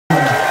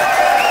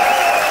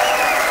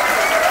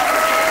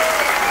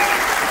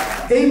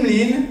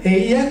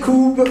et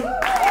Jakub.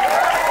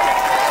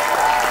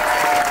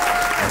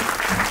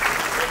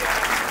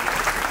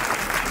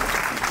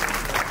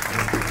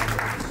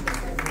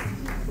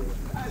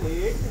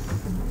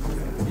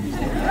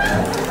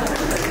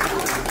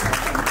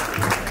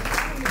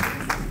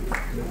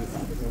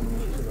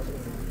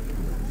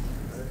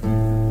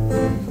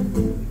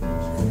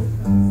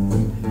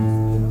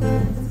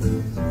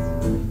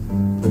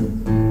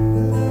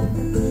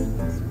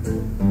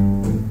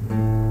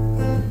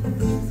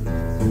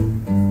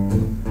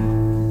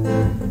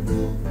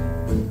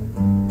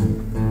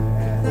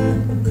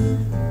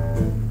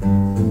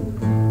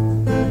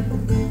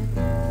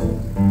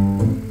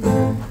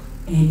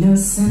 No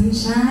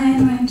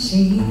sunshine when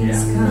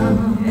she's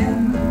gone.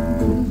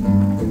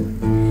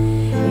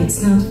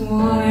 It's not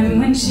warm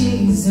when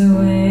she's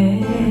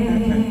away.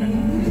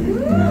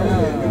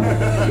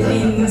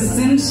 Ain't no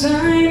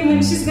sunshine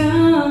when she's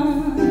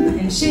gone,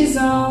 and she's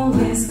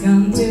always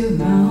gone too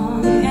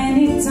long.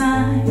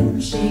 Anytime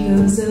she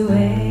goes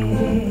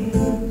away,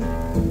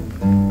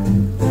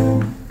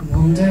 I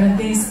wonder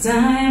this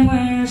time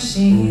where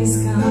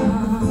she's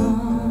gone.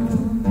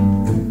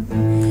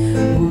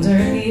 Wonder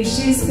if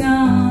she's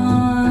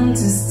gone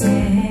to stay.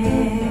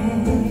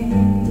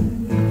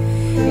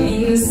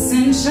 Ain't no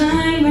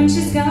sunshine when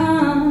she's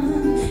gone,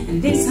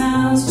 and this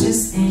house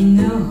just ain't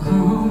no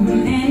home.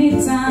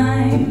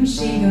 Anytime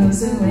she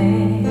goes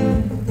away,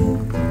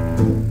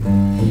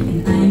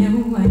 and I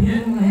know, I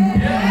know, I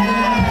know,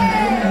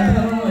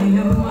 I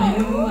know, I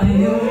know, I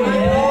know,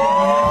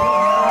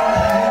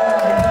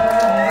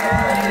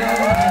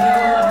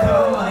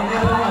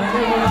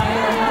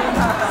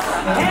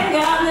 ain't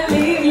gonna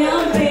leave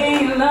your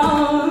thing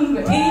alone,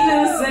 but ain't no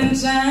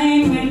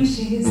sunshine when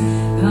she's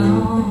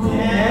gone.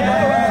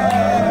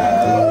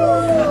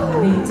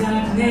 I'll be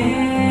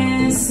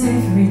darkness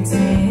every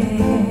day.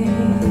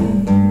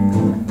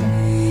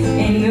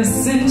 Ain't no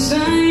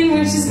sunshine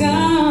when she's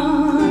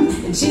gone,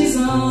 and she's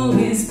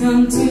always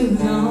gone too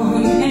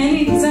long.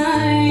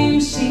 Anytime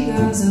she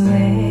goes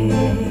away,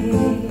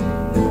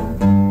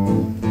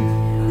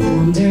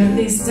 wonder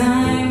this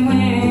time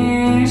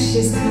where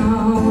she's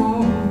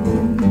gone.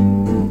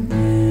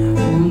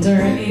 Wonder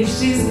if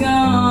she's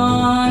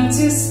gone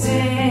to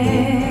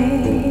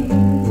stay.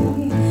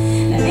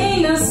 There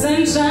ain't no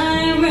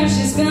sunshine when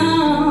she's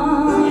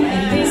gone,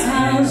 and this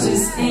house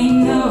just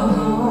ain't no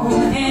home.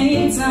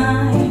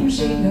 Anytime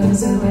she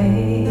goes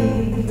away,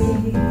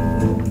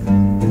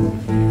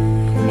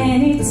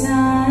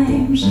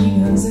 anytime she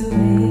goes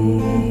away,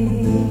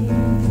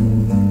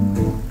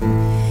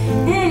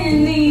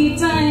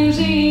 anytime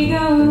she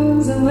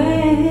goes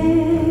away,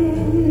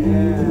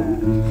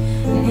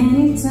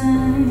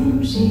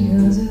 anytime she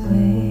goes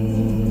away,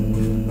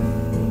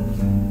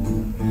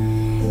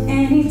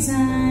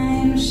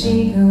 anytime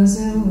she goes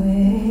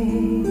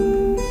away,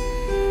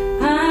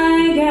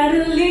 I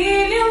gotta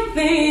leave your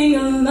thing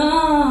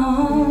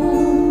alone.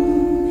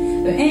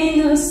 There ain't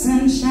no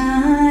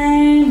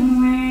sunshine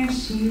where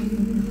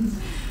she's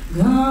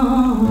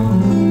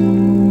gone.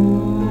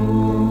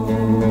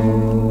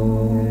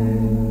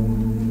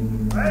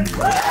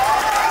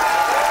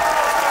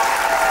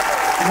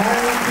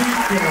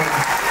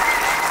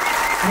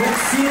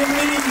 Merci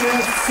Emeline,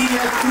 merci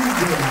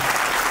Jakub.